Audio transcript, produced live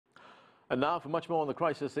And now for much more on the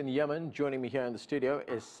crisis in Yemen, joining me here in the studio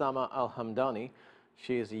is Sama Al-Hamdani.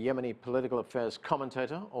 She is a Yemeni political affairs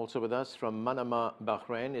commentator. Also with us from Manama,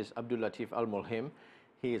 Bahrain is Abdulateef Al-Mulhim.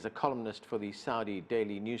 He is a columnist for the Saudi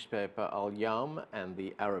daily newspaper AlYaum and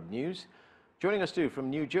The Arab News. Joining us too from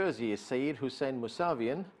New Jersey is Seyed Hossein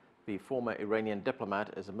Mousavian, the former Iranian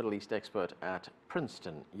diplomat, as a Middle East expert at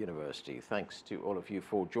Princeton University. Thanks to all of you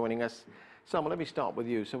for joining us. Sama, let me start with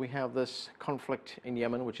you. So we have this conflict in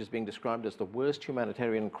Yemen, which is being described as the worst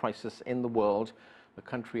humanitarian crisis in the world, a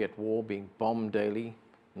country at war, being bombed daily.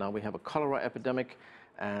 Now we have a cholera epidemic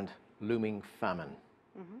and looming famine.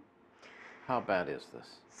 How bad is this?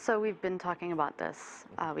 So we've been talking about this.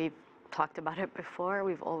 We've talked about it before.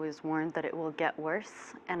 We've always warned that it will get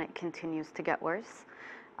worse, and it continues to get worse.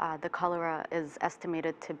 The cholera is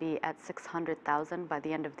estimated to be at 600,000 by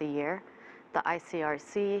the end of the year. The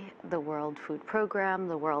ICRC, the World Food Program,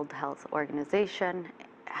 the World Health Organization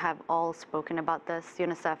have all spoken about this.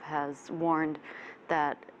 UNICEF has warned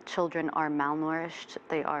that children are malnourished,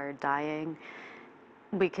 they are dying.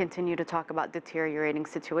 We continue to talk about deteriorating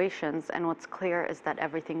situations, and what's clear is that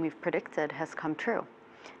everything we've predicted has come true.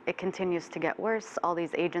 It continues to get worse. All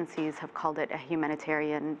these agencies have called it a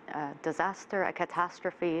humanitarian disaster, a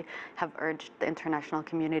catastrophe, have urged the international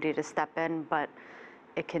community to step in, but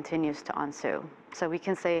it continues to ensue. So we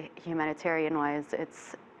can say humanitarian-wise,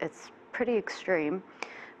 it's pretty extreme.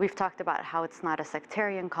 We've talked about how it's not a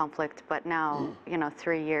sectarian conflict, but now,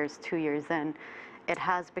 3 years, 2 years in, it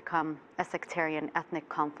has become a sectarian ethnic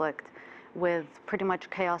conflict with pretty much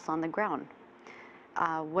chaos on the ground.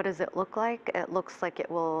 What does it look like? It looks like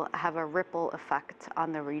it will have a ripple effect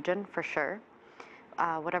on the region for sure.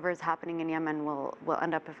 Whatever is happening in Yemen will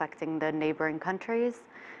end up affecting the neighboring countries.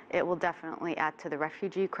 It will definitely add to the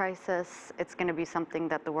refugee crisis. It's going to be something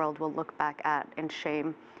that the world will look back at in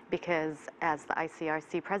shame because, as the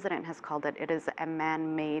ICRC president has called it, it is a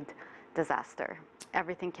man-made disaster.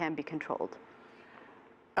 Everything can be controlled.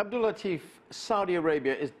 Abdulateef, Saudi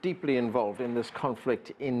Arabia is deeply involved in this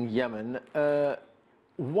conflict in Yemen.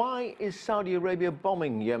 Why is Saudi Arabia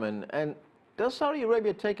bombing Yemen? And does Saudi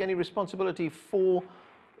Arabia take any responsibility for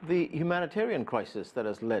the humanitarian crisis that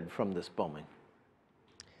has led from this bombing?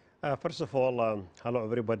 First of all, hello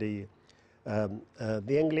everybody. The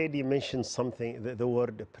young lady mentioned something, the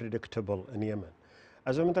word predictable in Yemen.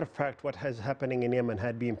 As a matter of fact, what is happening in Yemen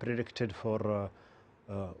had been predicted for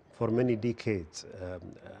many decades.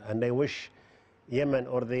 And I wish Yemen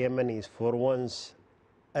or the Yemenis for once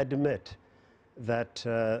admit that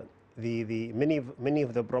many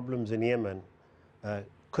of the problems in Yemen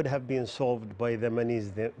could have been solved by the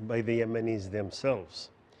Yemenis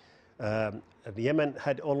themselves. Yemen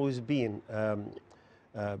had always been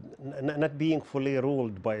not being fully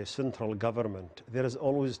ruled by a central government. There is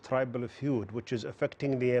always tribal feud, which is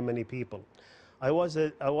affecting the Yemeni people. I was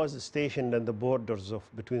stationed on the borders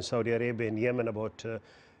between Saudi Arabia and Yemen about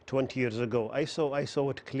 20 years ago. I saw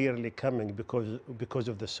it clearly coming because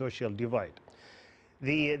of the social divide.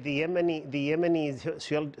 The Yemeni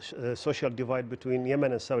social divide between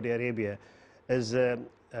Yemen and Saudi Arabia is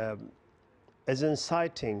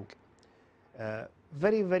inciting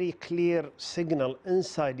very, very clear signal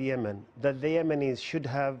inside Yemen that the Yemenis should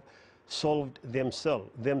have solved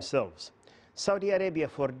themselves. Saudi Arabia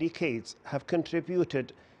for decades have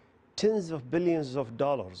contributed tens of billions of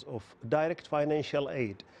dollars of direct financial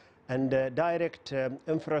aid and direct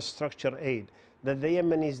infrastructure aid that the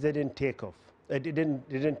Yemenis didn't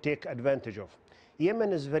take advantage of.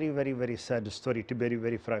 Yemen is very, very, very sad story, to be very,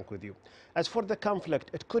 very frank with you. As for the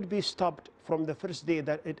conflict, it could be stopped from the first day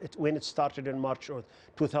that when it started in March of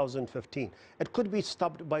 2015. It could be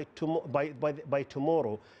stopped by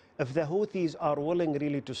tomorrow if the Houthis are willing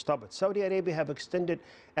really to stop it. Saudi Arabia have extended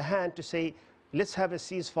a hand to say, let's have a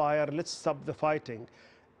ceasefire, let's stop the fighting.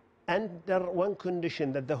 Under one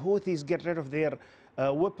condition, that the Houthis get rid of their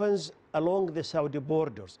weapons along the Saudi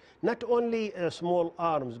borders. Not only small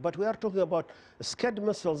arms, but we are talking about Scud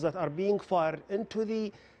missiles that are being fired into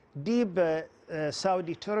the deep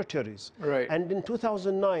Saudi territories. Right. And in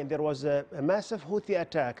 2009, there was a massive Houthi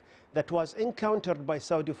attack that was encountered by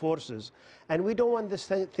Saudi forces. And we don't want this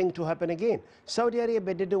thing to happen again. Saudi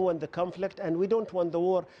Arabia didn't want the conflict, and we don't want the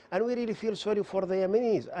war. And we really feel sorry for the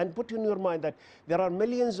Yemenis. And put in your mind that there are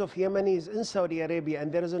millions of Yemenis in Saudi Arabia,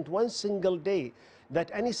 and there isn't one single day that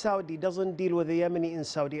any Saudi doesn't deal with the Yemeni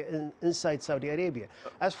inside Saudi Arabia.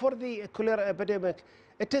 As for the cholera epidemic,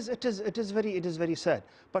 it is very sad.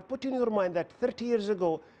 But put in your mind that 30 years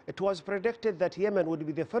ago, it was predicted that Yemen would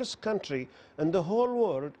be the first country in the whole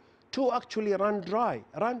world to actually run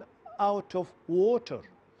out of water.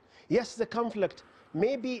 Yes, the conflict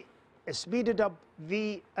may be speeded up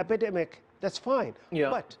the epidemic, that's fine. Yeah.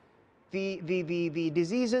 But the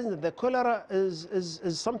diseases, the cholera is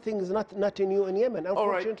something is not new in Yemen.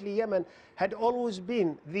 Unfortunately, Yemen had always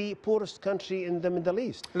been the poorest country in the Middle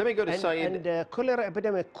East. Let me go to Seyed. And cholera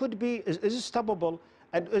epidemic could be, is stoppable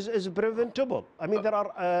and is preventable. I mean, there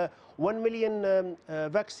are 1 million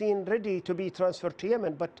vaccine ready to be transferred to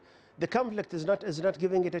Yemen, but the conflict is not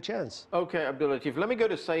giving it a chance. Okay, Abdulateef, let me go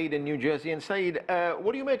to Seyed in New Jersey. And Seyed,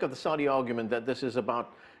 what do you make of the Saudi argument that this is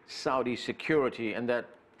about Saudi security and that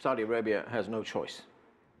Saudi Arabia has no choice?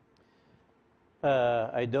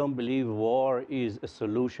 I don't believe war is a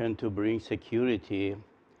solution to bring security.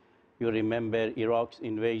 You remember Iraq's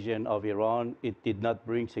invasion of Iran, it did not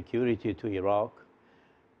bring security to Iraq.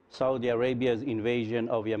 Saudi Arabia's invasion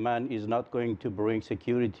of Yemen is not going to bring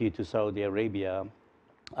security to Saudi Arabia.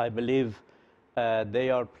 I believe they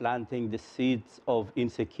are planting the seeds of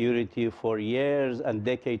insecurity for years and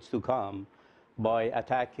decades to come by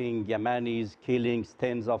attacking Yemenis, killing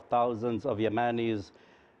tens of thousands of Yemenis,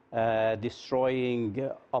 destroying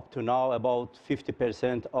up to now about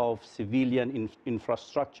 50% of civilian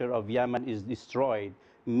infrastructure of Yemen is destroyed.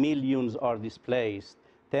 Millions are displaced.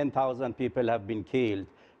 10,000 people have been killed.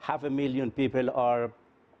 500,000 people are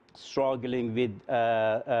struggling with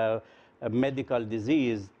a medical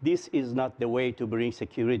disease. This is not the way to bring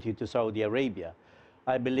security to Saudi Arabia.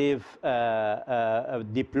 I believe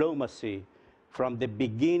diplomacy from the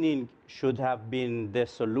beginning should have been the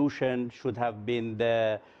solution, should have been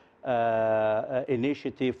the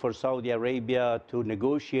initiative for Saudi Arabia to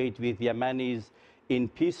negotiate with Yemenis in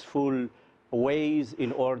peaceful ways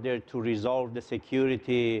in order to resolve the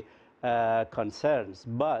security concerns.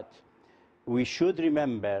 But we should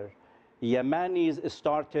remember Yemenis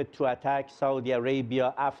started to attack Saudi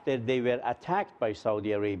Arabia after they were attacked by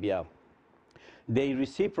Saudi Arabia. They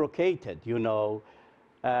reciprocated, you know.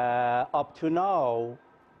 Up to now,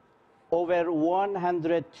 over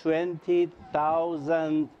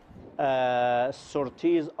 120,000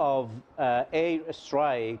 sorties of air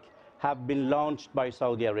strike have been launched by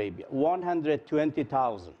Saudi Arabia.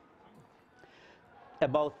 120,000.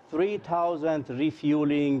 About 3,000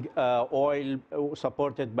 refueling oil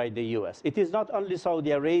supported by the US. It is not only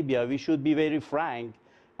Saudi Arabia. We should be very frank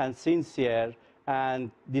and sincere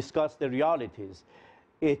and discuss the realities.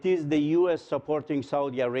 It is the US supporting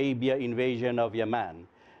Saudi Arabia invasion of Yemen.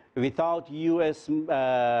 Without US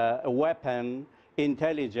weapon,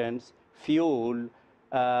 intelligence, fuel,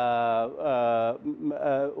 and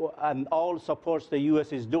all supports the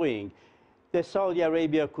US is doing, the Saudi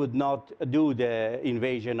Arabia could not do the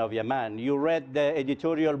invasion of Yemen. You read the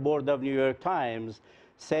editorial board of New York Times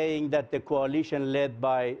saying that the coalition led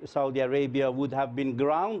by Saudi Arabia would have been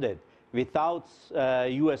grounded without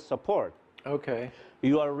US support. Okay.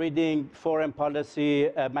 You are reading Foreign Policy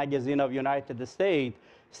magazine of United States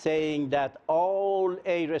saying that all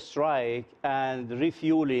airstrike and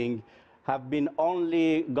refueling have been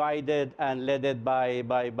only guided and led by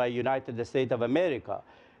United States of America.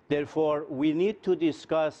 Therefore, we need to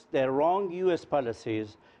discuss the wrong US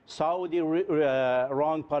policies, Saudi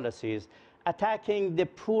wrong policies, attacking the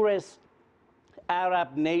poorest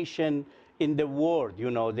Arab nation in the world.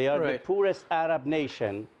 You know, they are the poorest Arab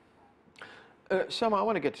nation. Sama, I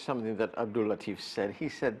want to get to something that Abdulateef said. He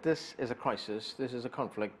said this is a crisis, this is a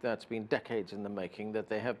conflict that's been decades in the making, that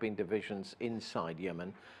there have been divisions inside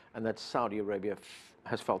Yemen, and that Saudi Arabia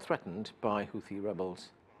has felt threatened by Houthi rebels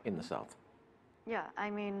in the south. Yeah, I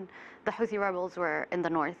mean, the Houthi rebels were in the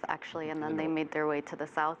north, actually, and then they made their way to the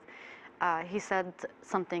south. He said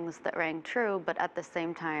some things that rang true, but at the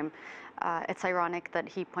same time, it's ironic that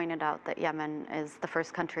he pointed out that Yemen is the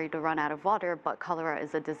first country to run out of water, but cholera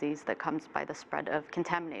is a disease that comes by the spread of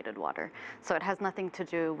contaminated water. So it has nothing to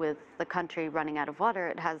do with the country running out of water.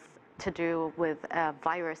 It has to do with a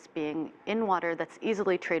virus being in water that's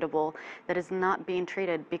easily treatable, that is not being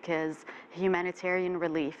treated because humanitarian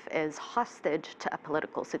relief is hostage to a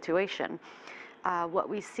political situation. What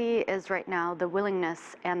we see is right now the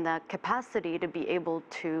willingness and the capacity to be able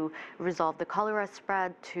to resolve the cholera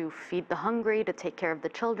spread, to feed the hungry, to take care of the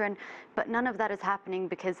children, but none of that is happening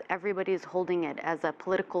because everybody is holding it as a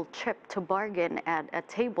political chip to bargain at a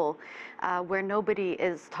table where nobody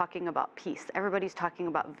is talking about peace. Everybody's talking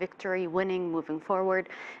about victory, winning, moving forward,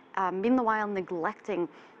 meanwhile neglecting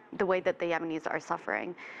the way that the Yemenis are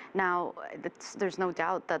suffering. Now, there's no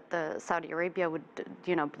doubt that the Saudi Arabia would,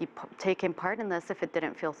 be taking part in this if it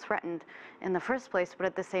didn't feel threatened in the first place. But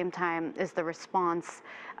at the same time, is the response,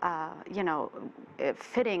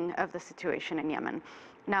 fitting of the situation in Yemen?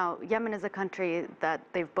 Now, Yemen is a country that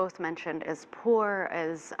they've both mentioned is poor,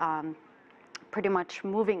 is pretty much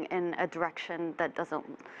moving in a direction that doesn't,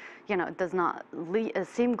 does not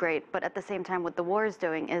seem great, but at the same time what the war is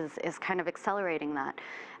doing is kind of accelerating that.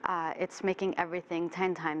 It's making everything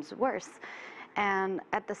 10 times worse. And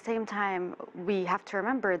at the same time, we have to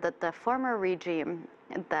remember that the former regime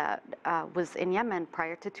that was in Yemen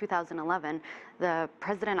prior to 2011, the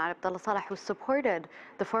President Abdullah Saleh was supported,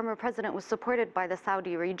 the former president was supported by the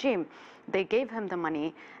Saudi regime. They gave him the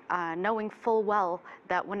money, knowing full well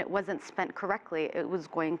that when it wasn't spent correctly, it was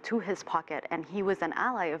going to his pocket, and he was an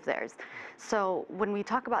ally of theirs. So when we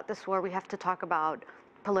talk about this war, we have to talk about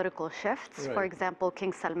political shifts. Right. For example,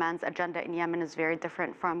 King Salman's agenda in Yemen is very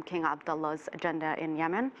different from King Abdullah's agenda in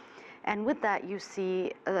Yemen. And with that, you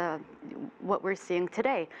see what we're seeing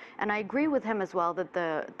today. And I agree with him as well that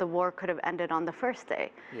the war could have ended on the first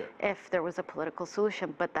day if there was a political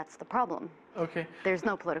solution, but that's the problem. Okay. There's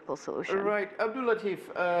no political solution. Right. Abdulateef,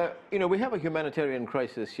 we have a humanitarian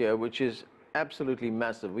crisis here, which is absolutely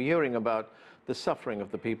massive. We're hearing about the suffering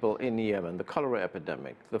of the people in Yemen, the cholera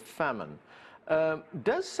epidemic, the famine.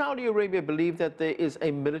 Does Saudi Arabia believe that there is a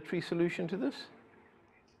military solution to this?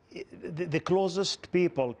 The closest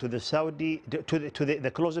people to the Saudi,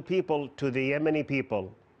 the closest people to the Yemeni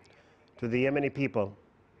people,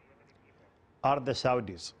 are the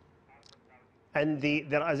Saudis. And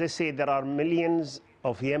as I say, there are millions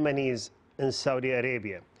of Yemenis in Saudi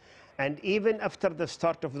Arabia. And even after the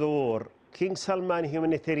start of the war, King Salman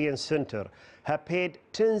Humanitarian Center have paid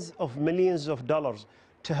tens of millions of dollars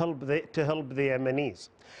to help the Yemenis.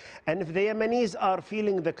 And if the Yemenis are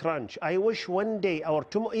feeling the crunch, I wish one day, or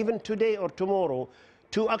even today or tomorrow,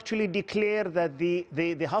 to actually declare that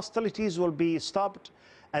the hostilities will be stopped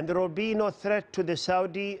and there will be no threat to the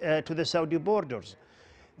Saudi borders.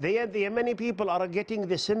 The Yemeni people are getting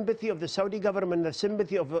the sympathy of the Saudi government, the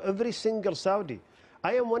sympathy of every single Saudi.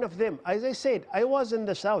 I am one of them. As I said, I was in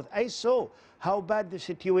the south. I saw how bad the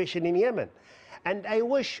situation in Yemen. And I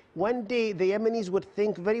wish one day the Yemenis would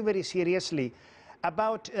think very, very seriously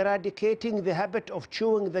about eradicating the habit of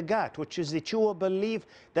chewing the gut, which is the chewable leaf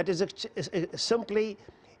that is simply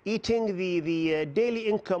eating the daily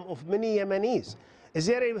income of many Yemenis. Is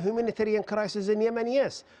there a humanitarian crisis in Yemen?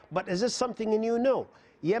 Yes. But is this something new? No.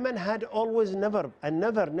 Yemen had always never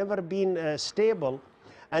been stable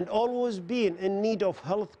and always been in need of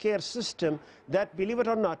healthcare system that, believe it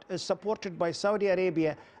or not, is supported by Saudi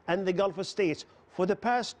Arabia and the Gulf states for the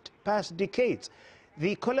past decades.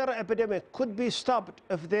 The cholera epidemic could be stopped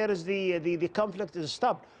if there is the conflict is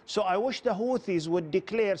stopped. So I wish the Houthis would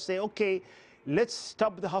declare, say, okay, let's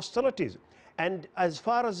stop the hostilities. And as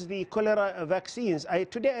far as the cholera vaccines,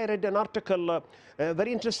 today I read an article, a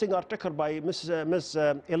very interesting article by Miss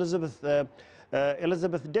Elizabeth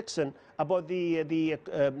Dixon about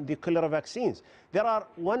the cholera vaccines. There are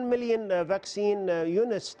 1 million vaccine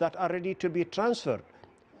units that are ready to be transferred.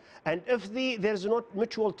 And if there's not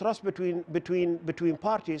mutual trust between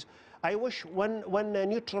parties, I wish when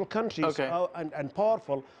neutral countries and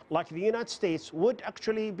powerful like the United States would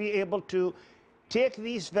actually be able to take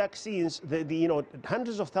these vaccines,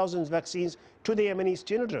 hundreds of thousands of vaccines, to the Yemeni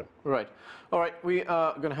children. Right. All right, we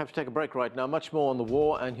are going to have to take a break right now. Much more on the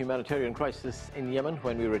war and humanitarian crisis in Yemen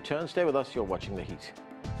when we return. Stay with us. You're watching The Heat.